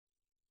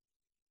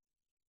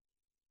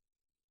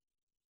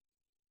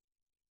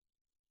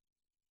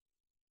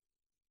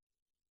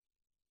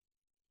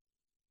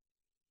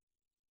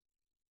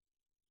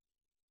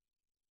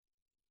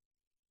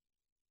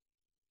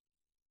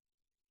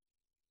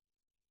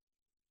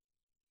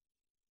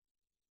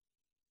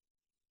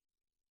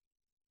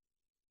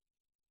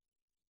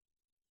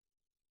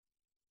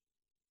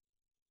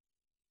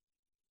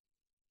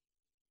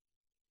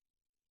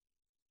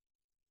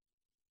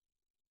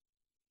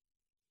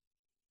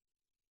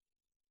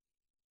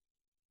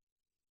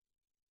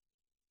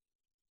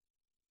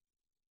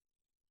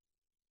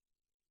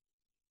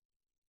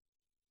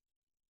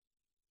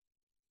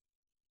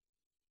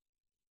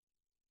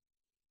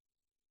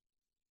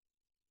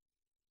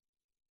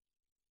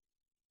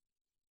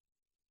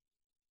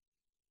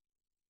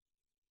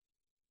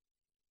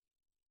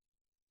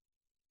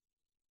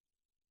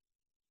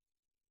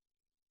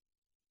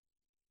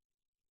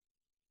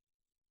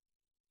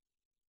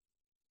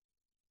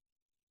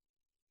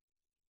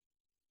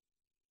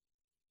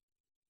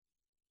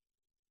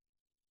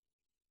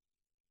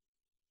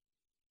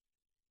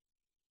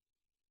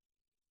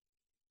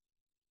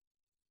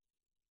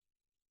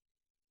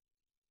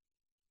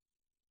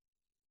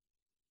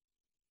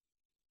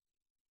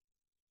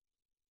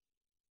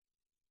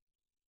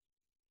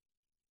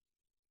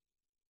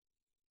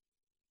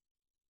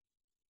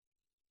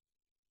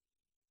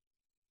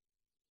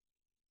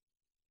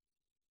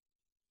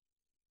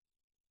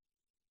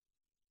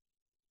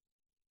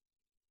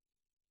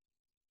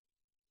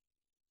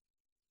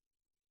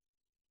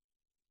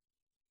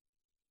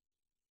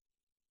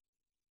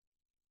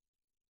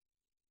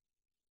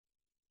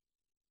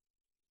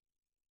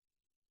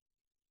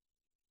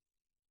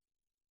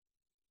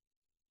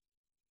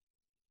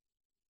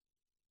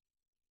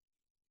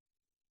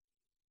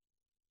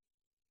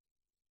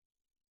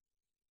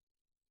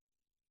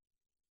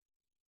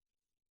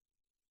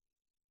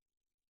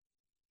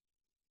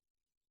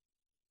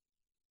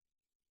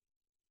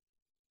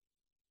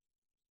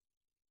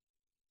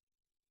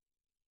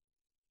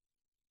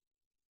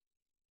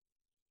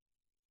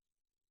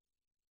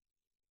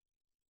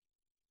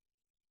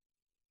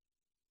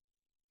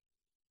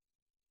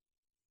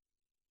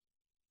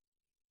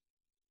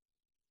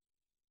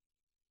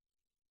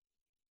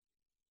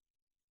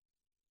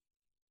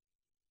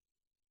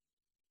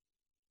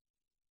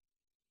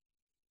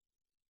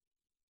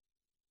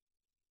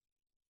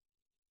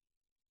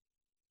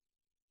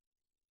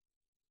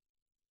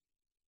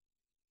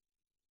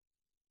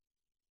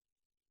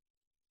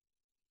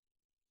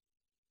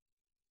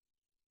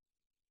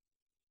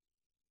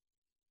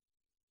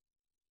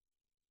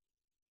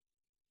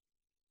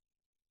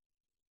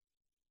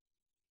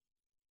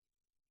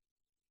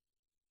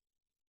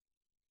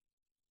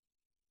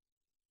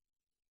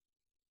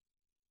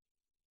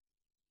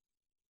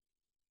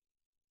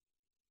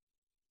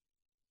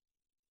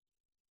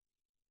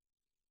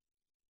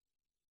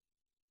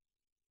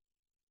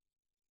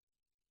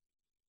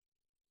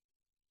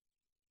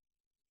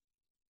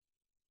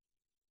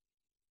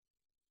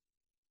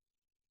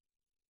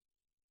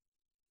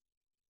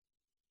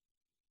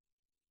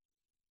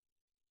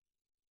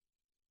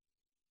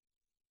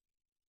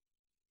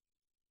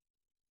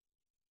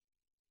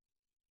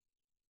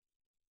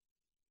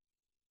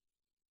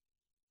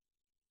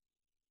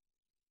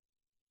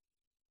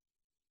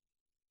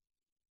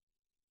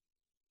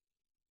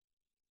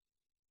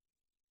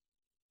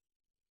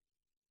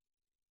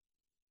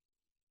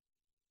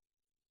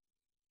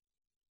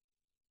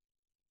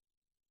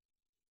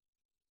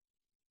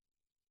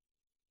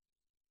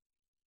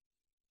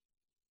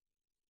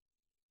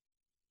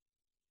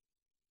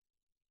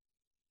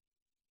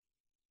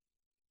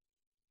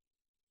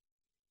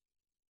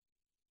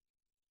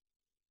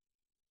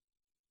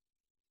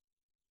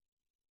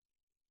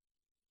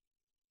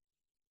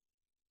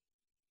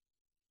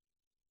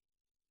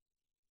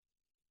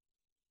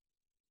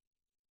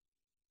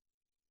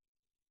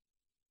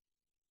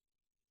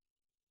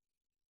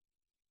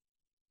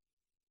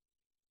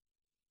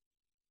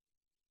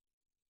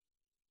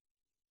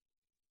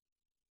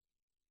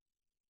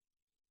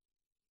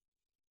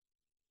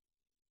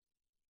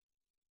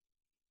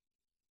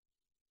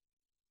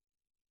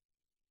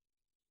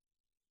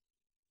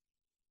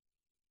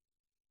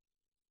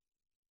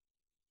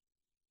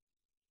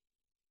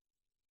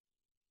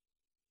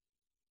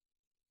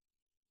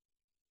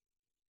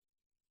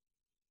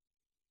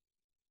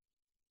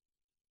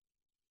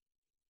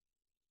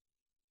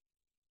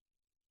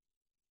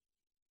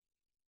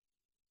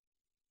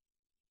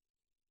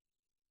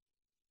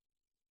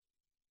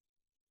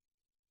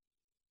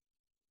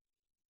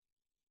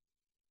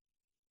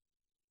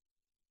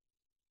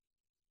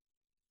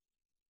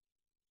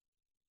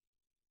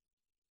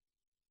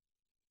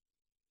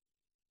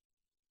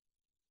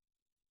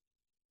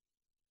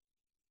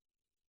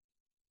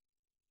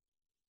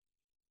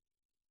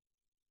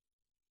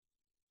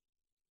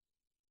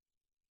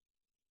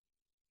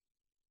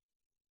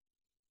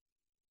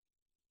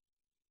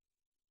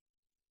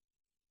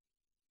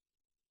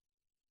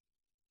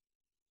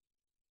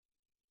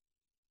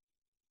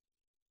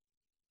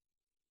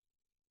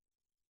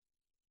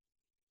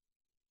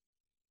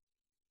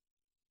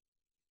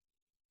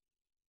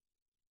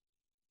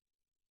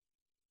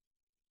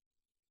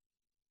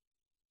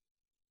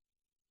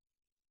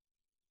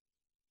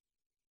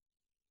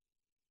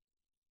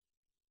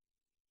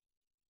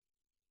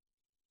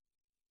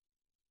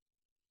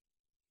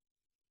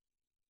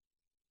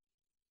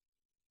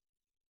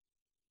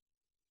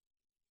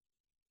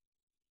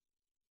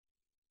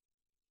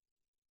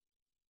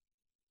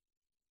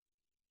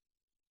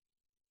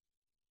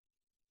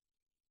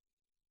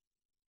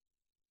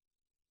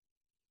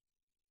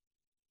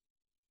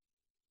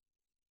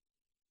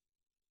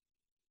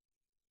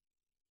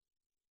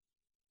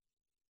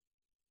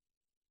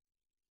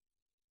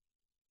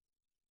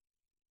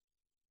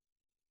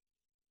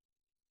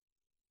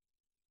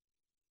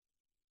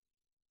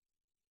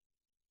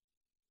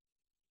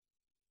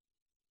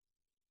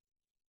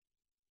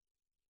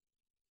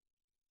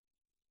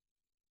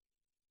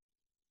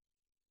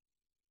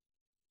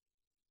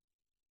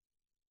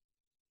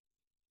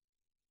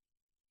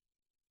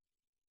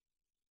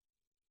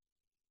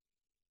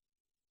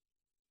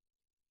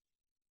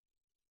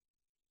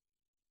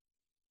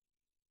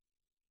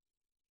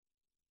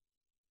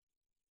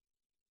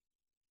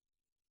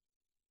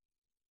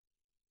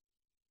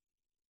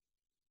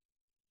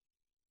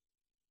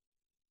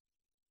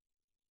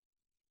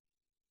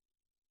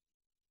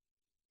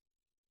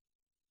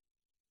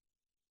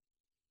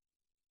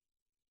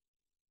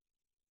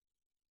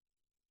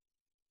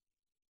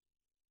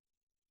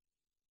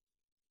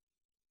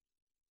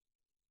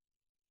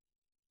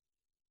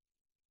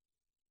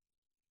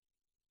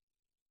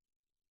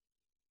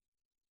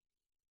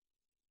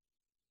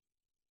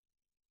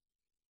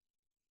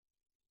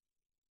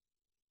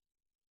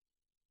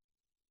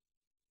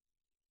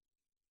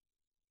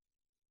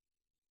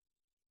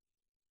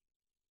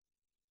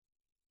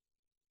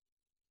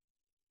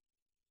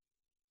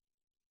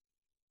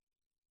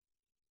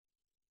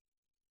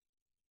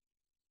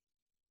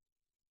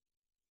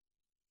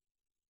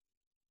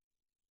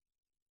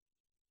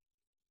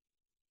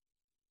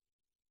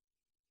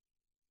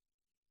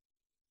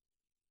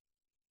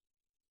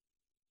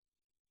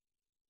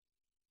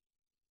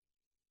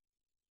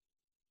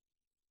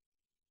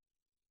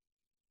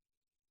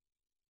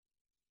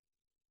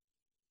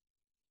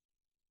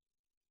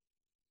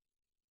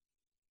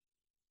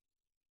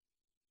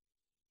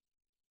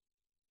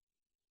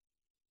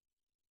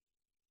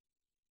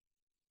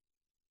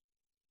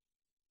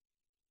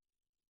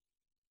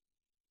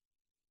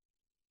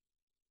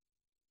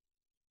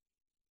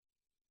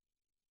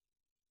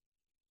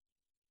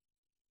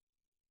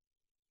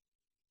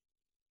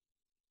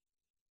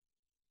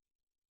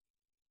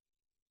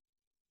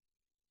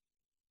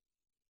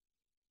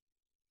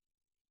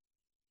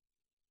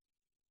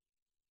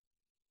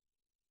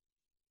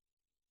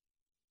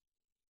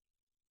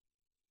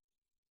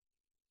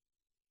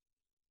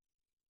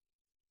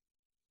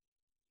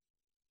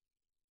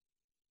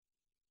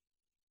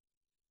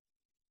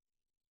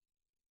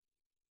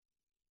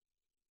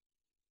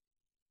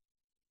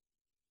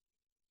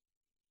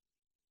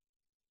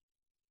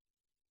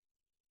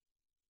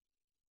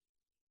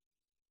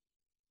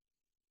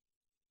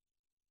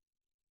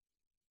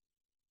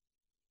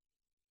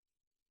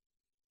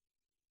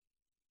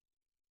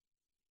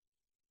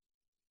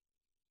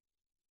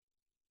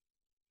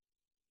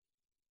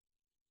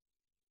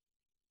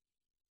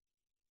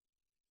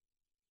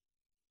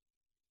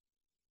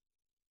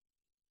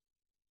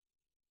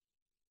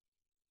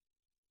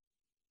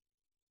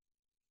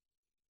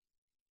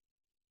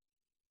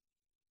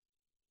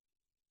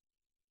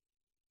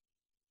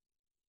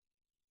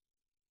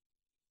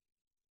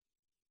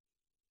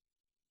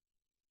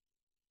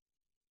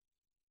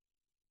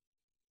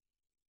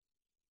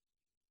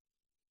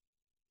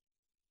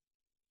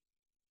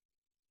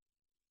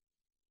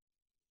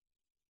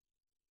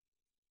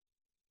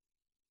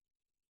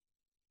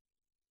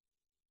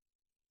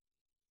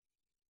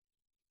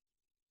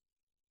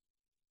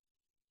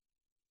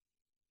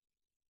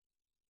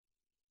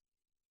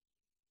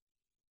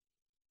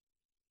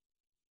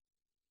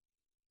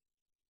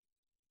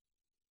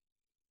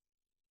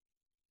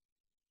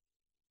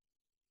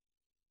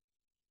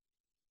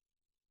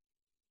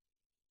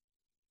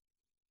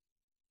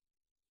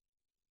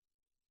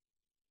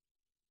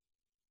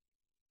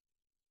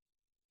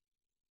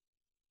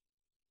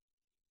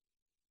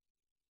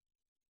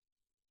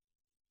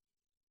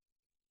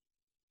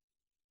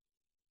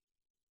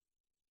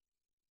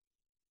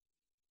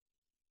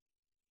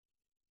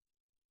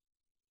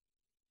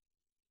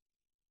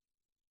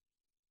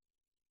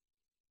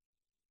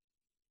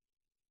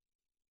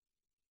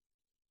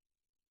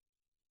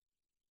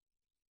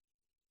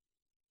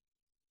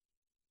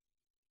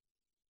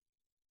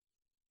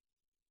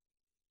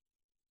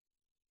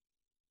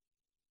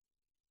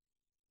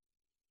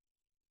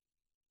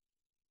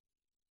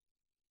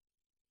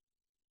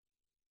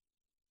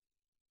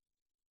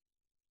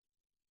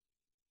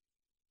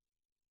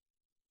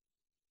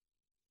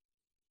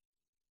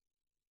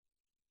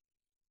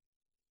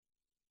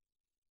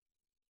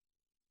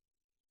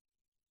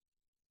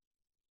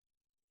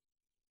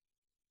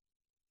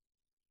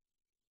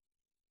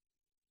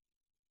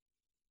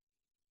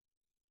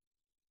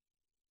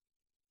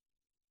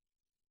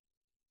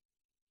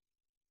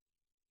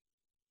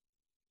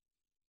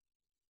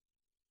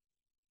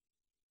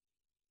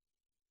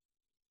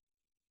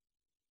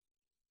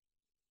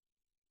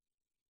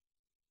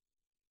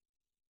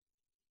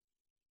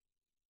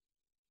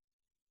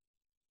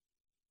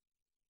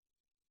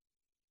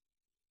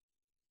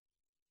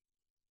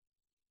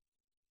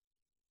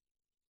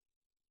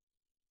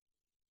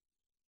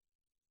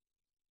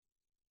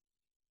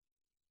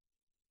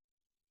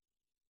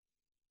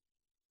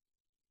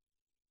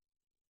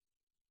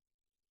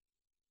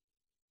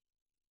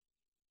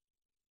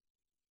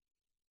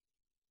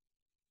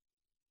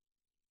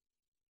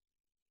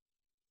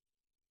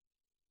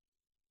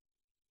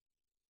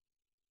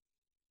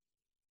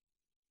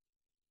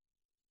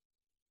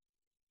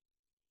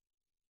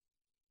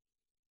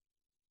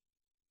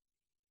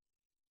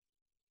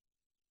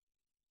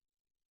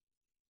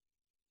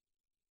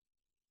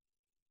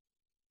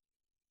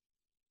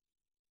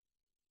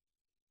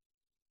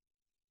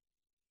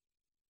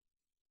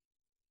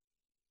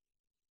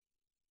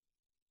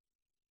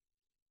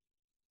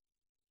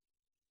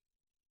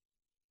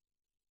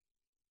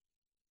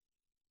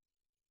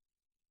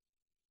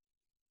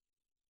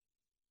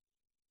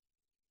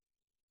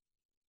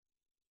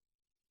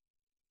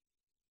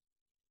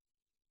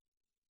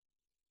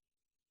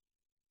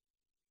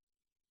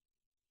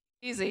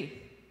Easy.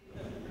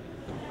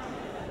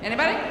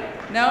 Anybody?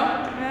 No?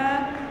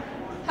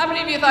 How many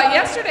of you thought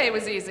yesterday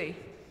was easy?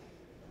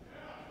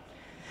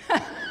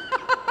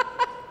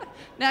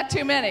 Not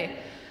too many.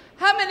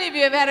 How many of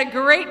you have had a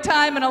great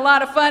time and a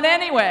lot of fun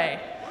anyway?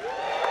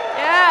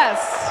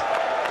 Yes.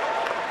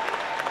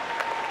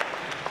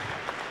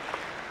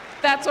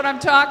 That's what I'm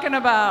talking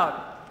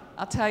about.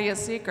 I'll tell you a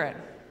secret.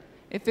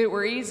 If it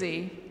were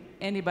easy,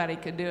 anybody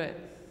could do it.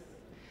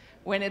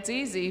 When it's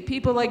easy,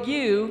 people like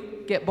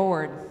you get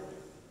bored.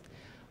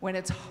 When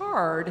it's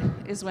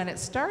hard is when it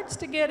starts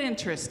to get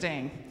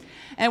interesting.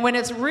 And when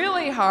it's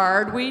really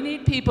hard, we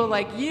need people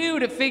like you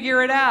to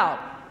figure it out.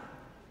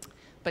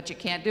 But you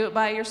can't do it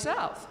by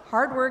yourself.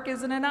 Hard work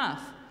isn't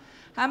enough.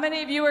 How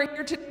many of you are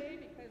here today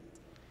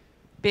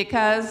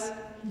because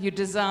you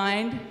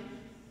designed,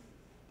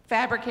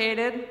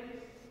 fabricated,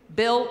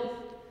 built,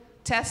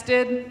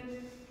 tested,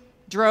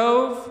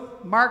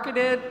 drove,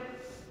 marketed,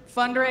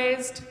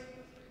 fundraised,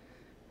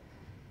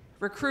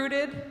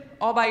 recruited,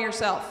 all by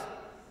yourself?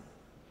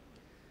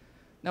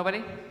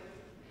 Nobody?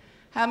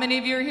 How many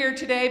of you are here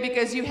today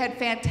because you had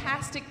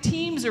fantastic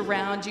teams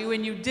around you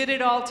and you did it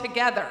all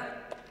together?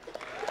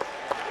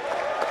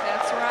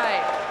 That's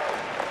right.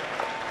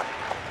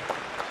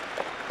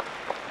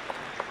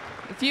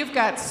 If you've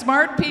got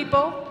smart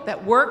people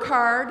that work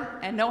hard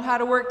and know how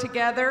to work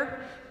together,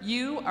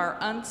 you are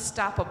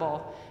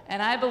unstoppable.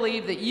 And I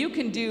believe that you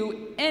can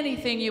do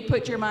anything you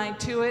put your mind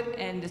to it,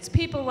 and it's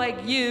people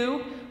like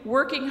you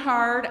working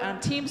hard on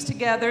teams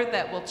together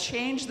that will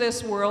change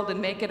this world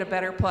and make it a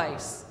better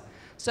place.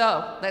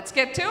 So let's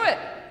get to it.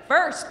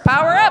 First,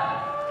 power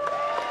up.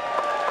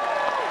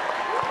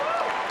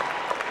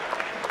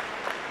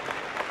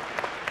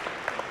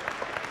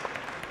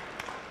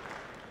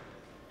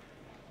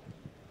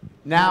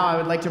 Now I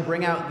would like to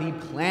bring out the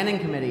planning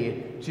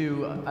committee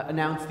to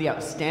announce the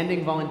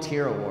Outstanding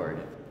Volunteer Award.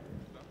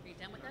 Are you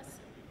done with us?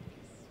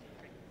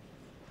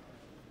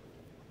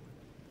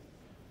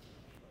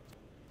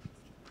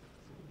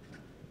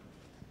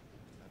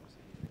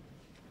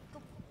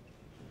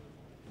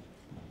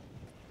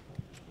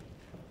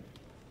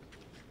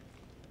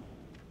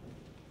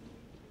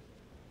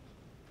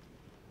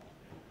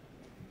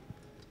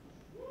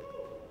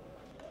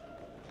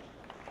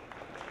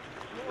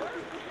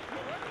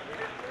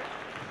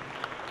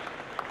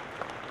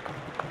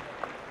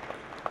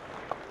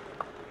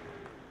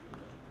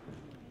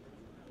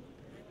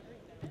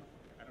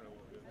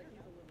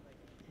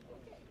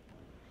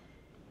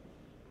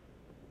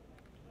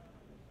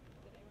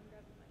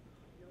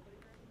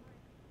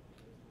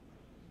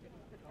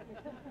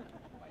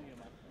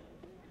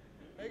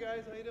 Hey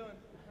guys, how you doing?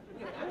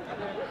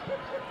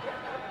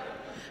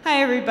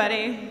 Hi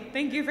everybody,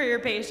 thank you for your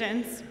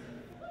patience.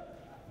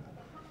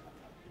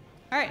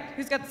 All right,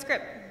 who's got the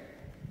script?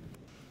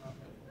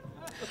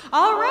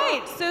 All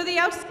right, so the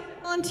Outstanding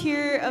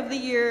Volunteer of the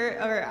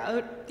Year,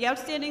 or the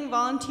Outstanding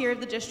Volunteer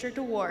of the District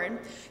Award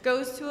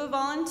goes to a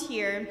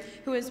volunteer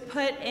who has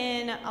put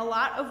in a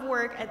lot of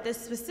work at this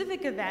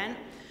specific event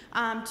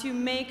to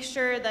make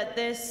sure that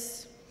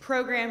this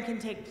program can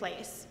take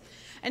place.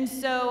 And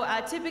so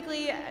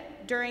typically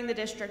during the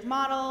district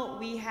model,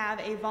 we have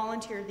a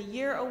Volunteer of the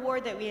Year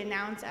award that we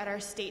announce at our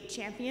state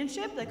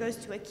championship that goes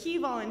to a key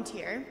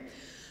volunteer.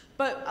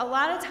 But a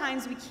lot of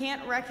times we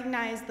can't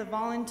recognize the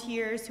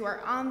volunteers who are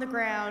on the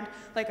ground,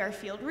 like our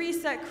field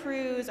reset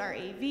crews, our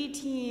AV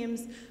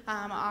teams,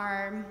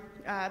 our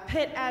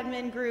pit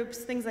admin groups,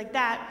 things like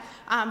that,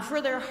 for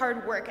their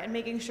hard work and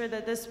making sure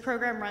that this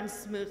program runs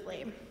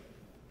smoothly.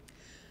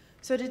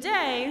 So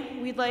today,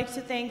 we'd like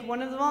to thank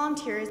one of the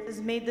volunteers who has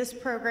made this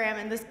program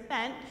and this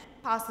event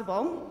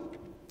possible.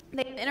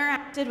 They've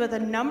interacted with a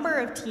number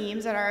of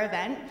teams at our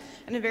event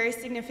in a very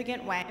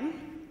significant way.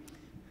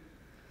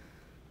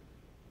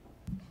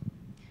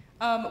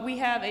 We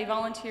have a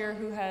volunteer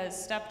who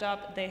has stepped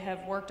up. They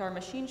have worked our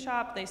machine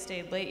shop. They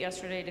stayed late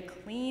yesterday to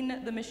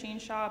clean the machine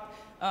shop,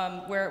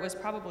 where it was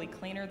probably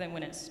cleaner than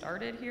when it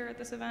started here at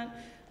this event.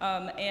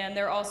 And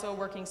they're also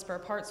working spare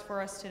parts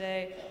for us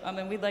today.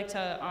 And we'd like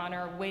to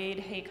honor Wade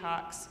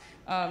Haycox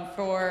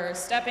for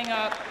stepping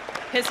up.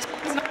 His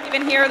team's not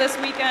even here this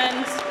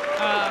weekend,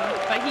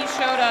 but he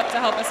showed up to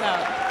help us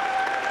out.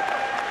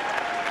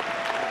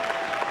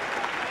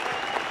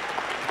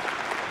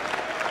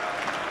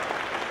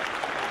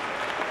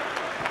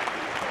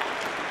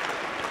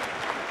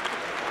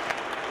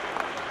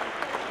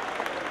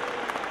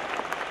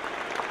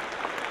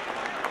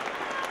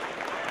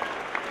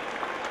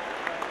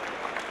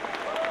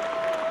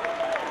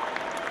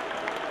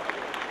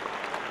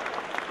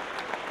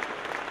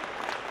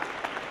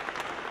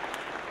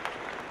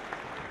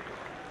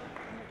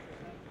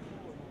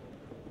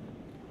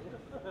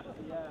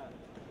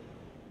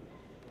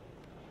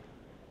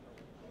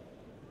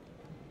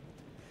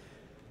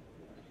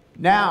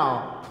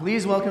 Now,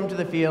 please welcome to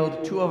the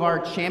field two of our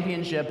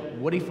championship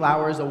Woody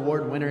Flowers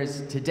Award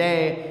winners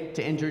today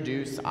to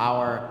introduce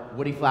our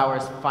Woody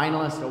Flowers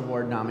Finalist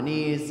Award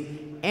nominees,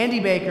 Andy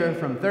Baker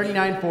from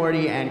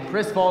 3940 and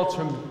Chris Foltz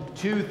from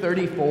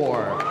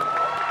 234.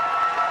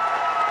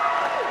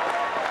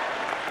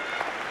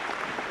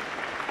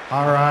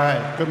 All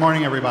right. Good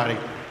morning, everybody.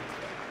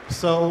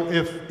 So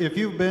if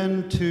you've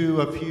been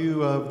to a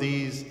few of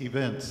these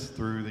events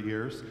through the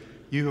years,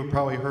 you have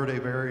probably heard a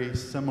very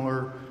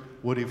similar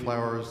Woody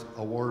Flowers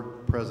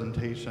Award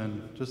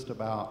presentation just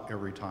about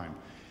every time.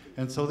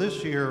 And so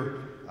this year,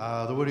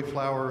 the Woody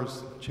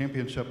Flowers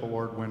Championship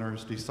Award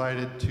winners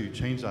decided to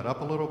change that up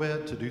a little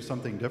bit, to do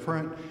something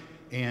different.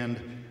 And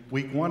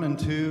week 1 and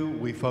 2,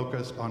 we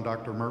focused on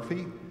Dr.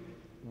 Murphy.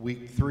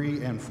 Week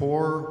 3 and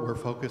 4, we're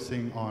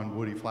focusing on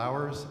Woody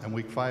Flowers. And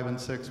week 5 and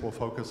 6, we'll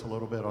focus a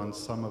little bit on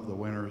some of the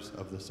winners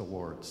of this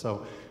award.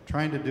 So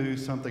trying to do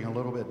something a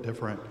little bit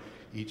different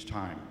each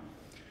time.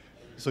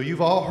 So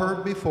you've all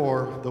heard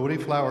before, the Woody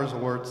Flowers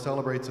Award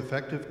celebrates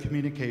effective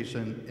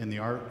communication in the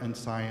art and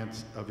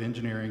science of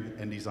engineering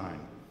and design.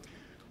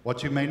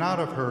 What you may not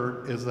have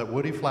heard is that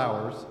Woody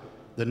Flowers,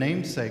 the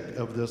namesake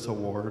of this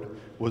award,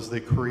 was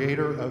the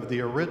creator of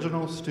the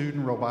original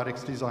student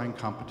robotics design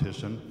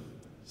competition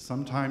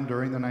sometime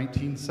during the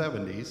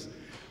 1970s,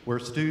 where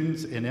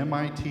students in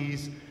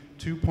MIT's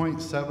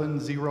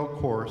 2.70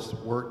 course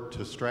worked to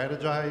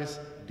strategize,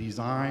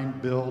 design,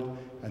 build,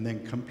 and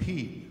then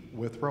compete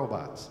with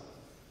robots.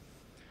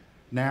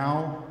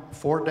 Now,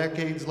 4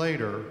 decades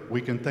later, we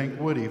can thank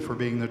Woody for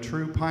being the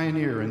true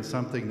pioneer in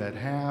something that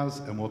has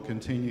and will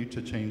continue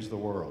to change the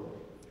world.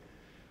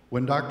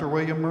 When Dr.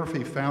 William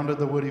Murphy founded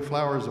the Woody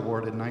Flowers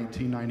Award in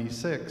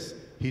 1996,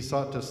 he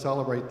sought to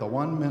celebrate the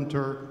one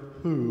mentor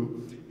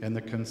who, in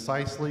the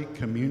concisely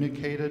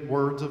communicated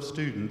words of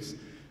students,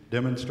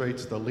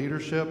 demonstrates the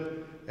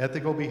leadership,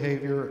 ethical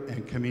behavior,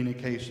 and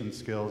communication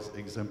skills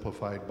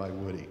exemplified by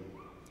Woody.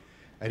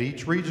 At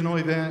each regional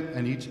event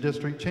and each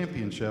district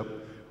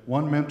championship,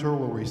 one mentor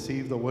will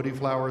receive the Woody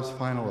Flowers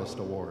Finalist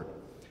Award.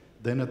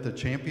 Then at the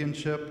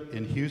championship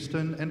in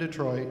Houston and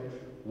Detroit,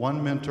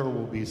 one mentor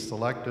will be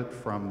selected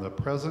from the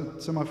present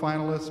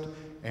semifinalist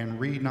and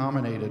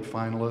re-nominated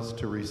finalists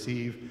to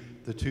receive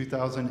the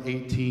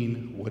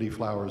 2018 Woody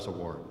Flowers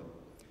Award.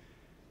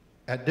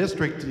 At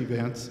district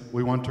events,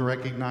 we want to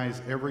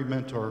recognize every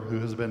mentor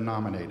who has been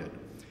nominated.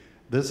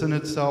 This in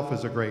itself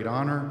is a great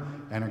honor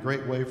and a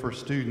great way for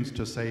students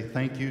to say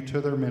thank you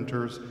to their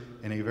mentors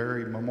in a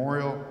very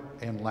memorial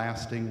and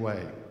lasting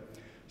way.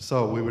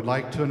 So we would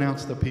like to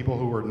announce the people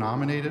who were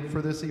nominated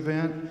for this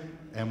event,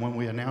 and when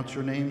we announce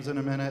your names in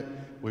a minute,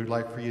 we'd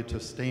like for you to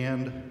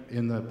stand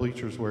in the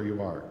bleachers where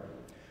you are.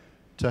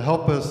 To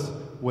help us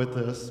with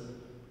this,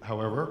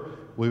 however,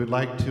 we would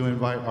like to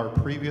invite our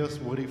previous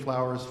Woody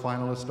Flowers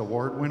Finalist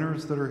Award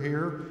winners that are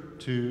here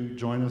to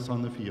join us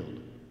on the field.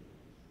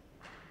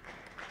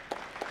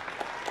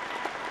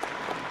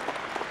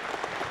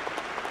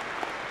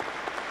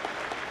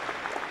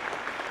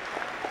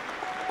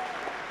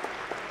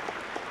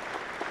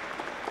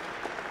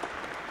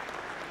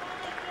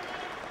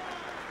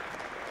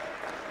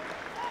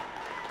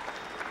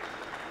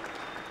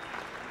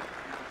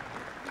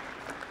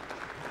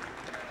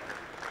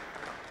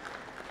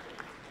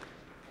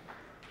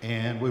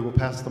 And we will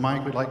pass the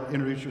mic. We'd like to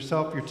introduce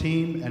yourself, your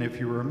team, and if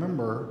you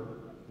remember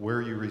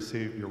where you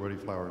received your Woody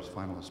Flowers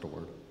Finalist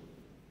Award.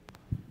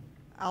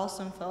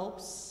 Allison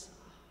Phelps,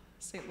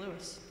 St.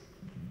 Louis.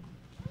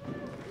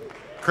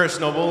 Chris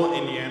Noble,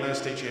 Indiana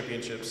State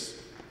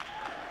Championships.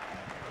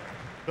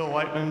 Bill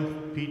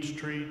Whiteman,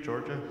 Peachtree,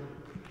 Georgia.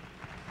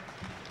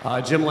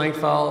 Jim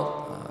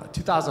Langfeld,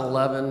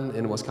 2011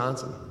 in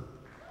Wisconsin.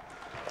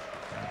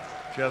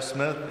 Jeff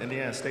Smith,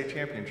 Indiana State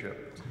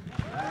Championship.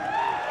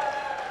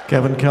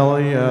 Kevin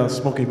Kelly,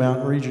 Smoky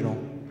Mountain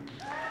Regional.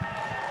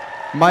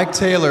 Mike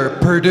Taylor,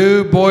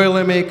 Purdue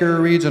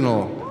Boilermaker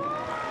Regional.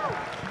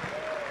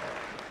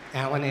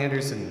 Alan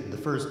Anderson, the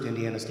first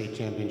Indiana State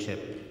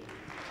Championship.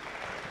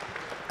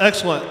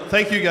 Excellent.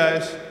 Thank you,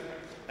 guys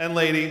and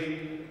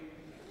lady.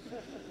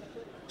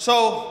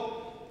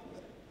 So,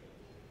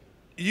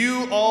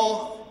 you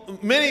all,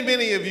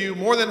 many of you,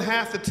 more than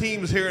half the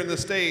teams here in the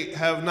state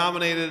have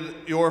nominated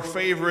your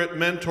favorite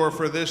mentor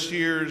for this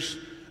year's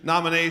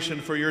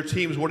nomination for your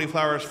team's Woody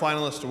Flowers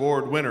Finalist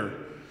Award winner.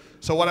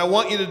 So what I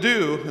want you to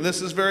do, and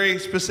this is very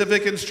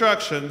specific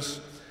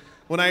instructions,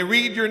 when I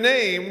read your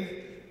name,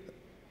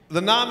 the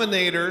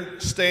nominator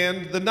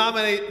the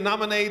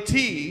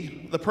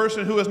nominatee, the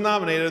person who is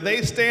nominated,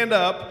 they stand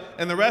up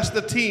and the rest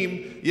of the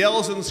team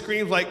yells and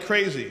screams like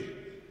crazy.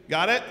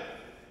 Got it?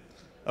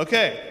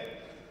 Okay.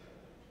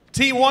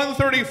 Team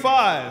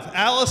 135,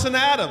 Allison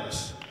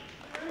Adams.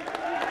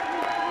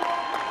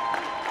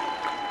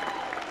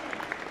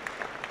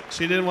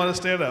 She didn't want to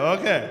stand up.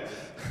 Okay.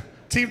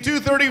 Team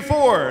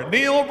 234,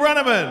 Neil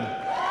Brenneman.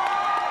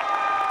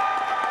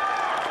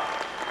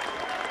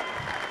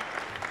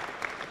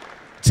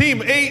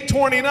 Team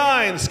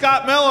 829,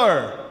 Scott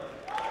Miller.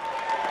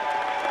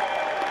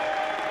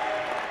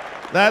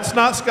 That's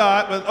not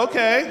Scott, but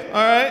okay,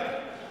 all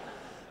right.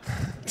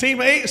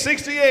 Team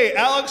 868,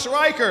 Alex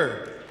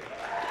Riker.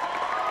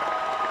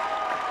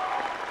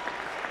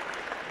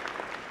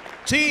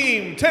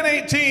 Team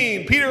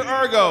 1018, Peter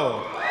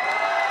Argo.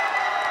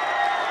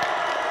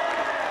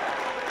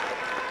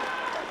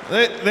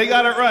 They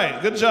got it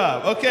right. Good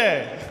job.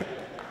 Okay.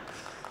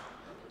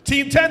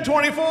 Team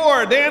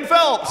 1024, Dan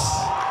Phelps.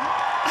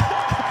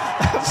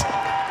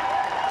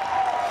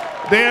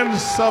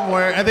 Dan's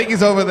somewhere. I think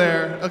he's over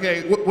there.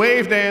 Okay,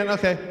 wave, Dan.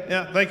 Okay,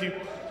 yeah, thank you.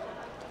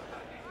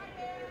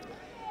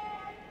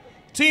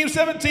 Team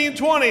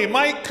 1720,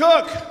 Mike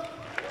Cook.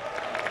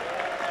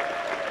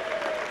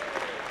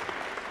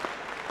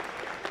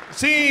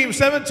 Team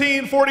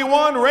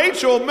 1741,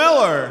 Rachel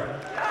Miller.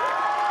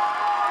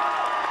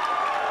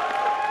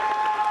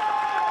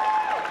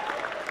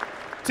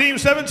 Team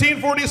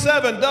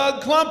 1747,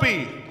 Doug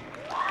Clumpy.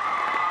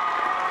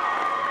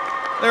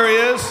 There he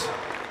is.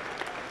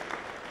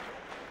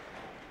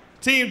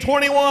 Team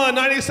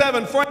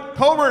 2197, Frank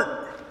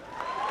Hobart.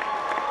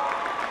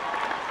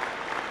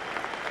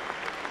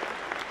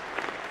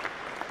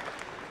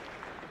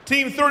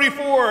 Team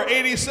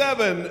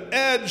 3487,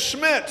 Ed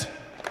Schmidt.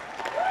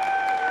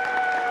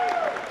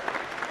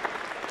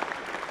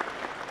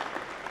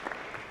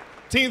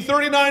 Team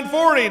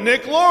 3940,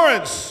 Nick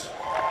Lawrence.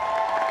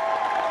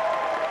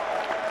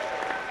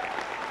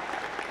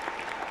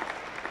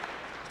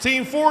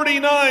 Team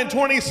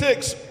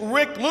 4926,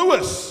 Rick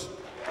Lewis.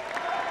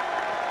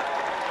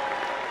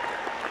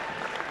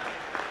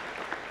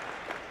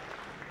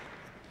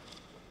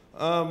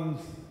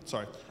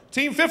 Sorry.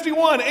 Team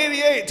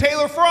 5188,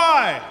 Taylor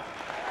Fry.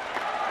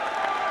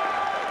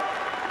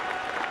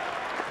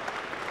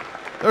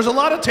 There's a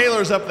lot of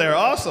Taylors up there.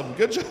 Awesome.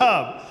 Good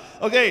job.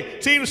 Okay,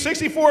 Team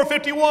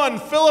 6451,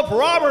 Philip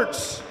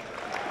Roberts.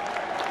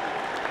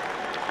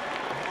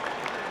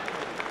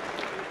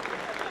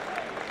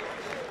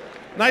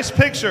 Nice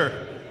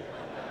picture.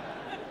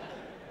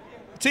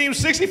 Team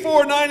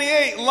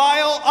 6498,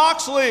 Lyle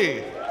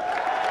Oxley.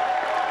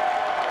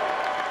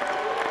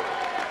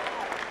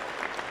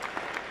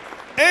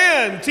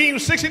 And Team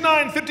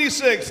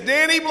 6956,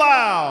 Danny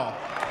Blau.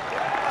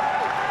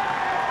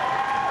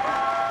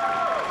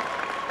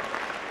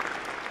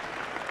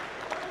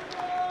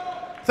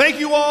 Thank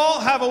you all.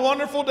 Have a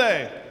wonderful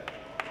day.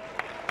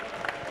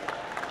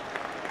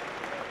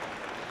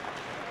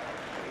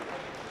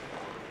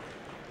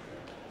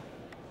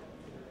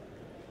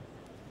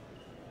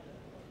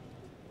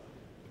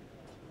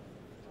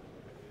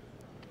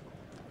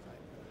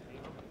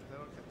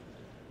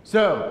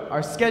 So,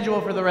 our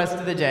schedule for the rest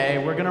of the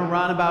day, we're gonna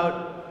run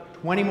about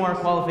 20 more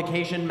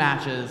qualification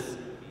matches.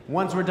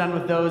 Once we're done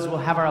with those, we'll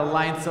have our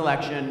alliance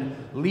selection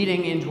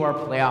leading into our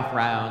playoff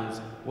rounds.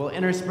 We'll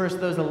intersperse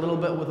those a little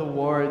bit with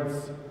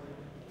awards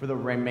for the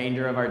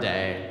remainder of our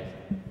day.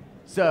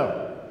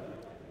 So,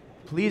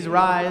 please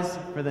rise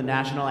for the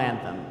national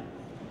anthem.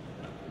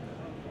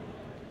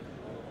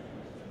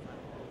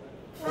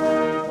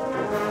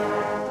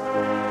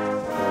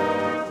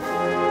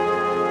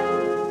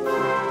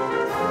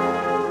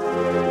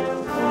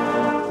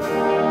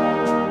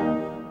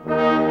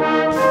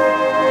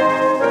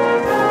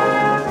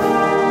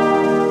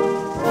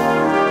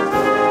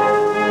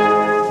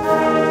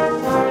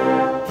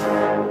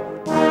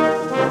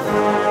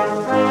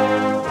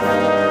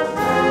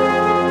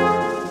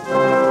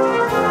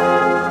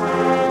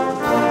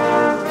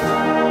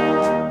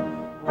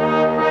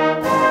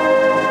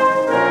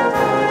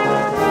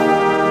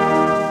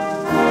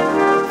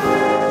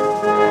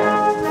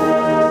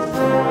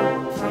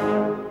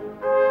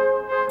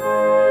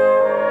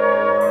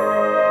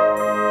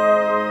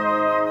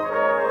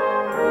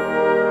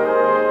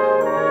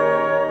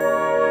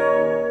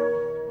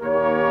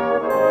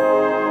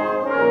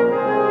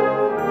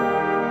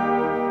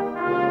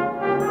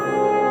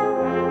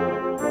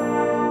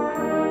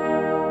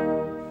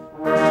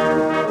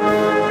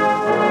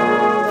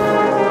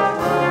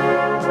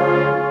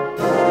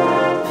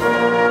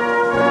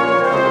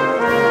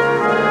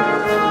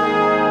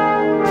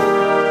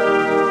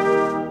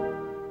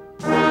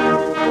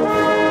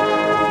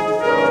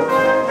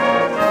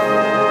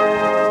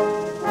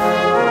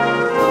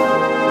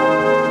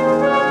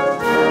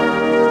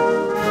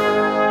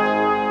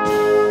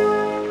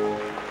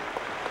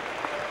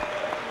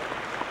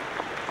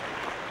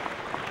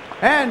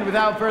 And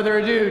without further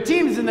ado,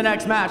 teams in the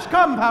next match,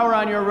 come power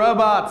on your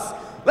robots.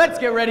 Let's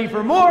get ready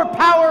for more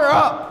Power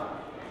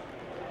Up!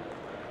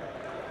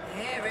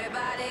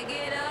 Everybody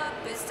get up,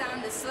 it's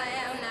time to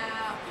slam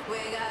now. We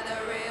got the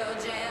real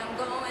jam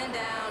going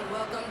down.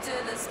 Welcome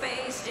to the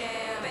Space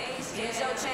Jam. Here's your chance.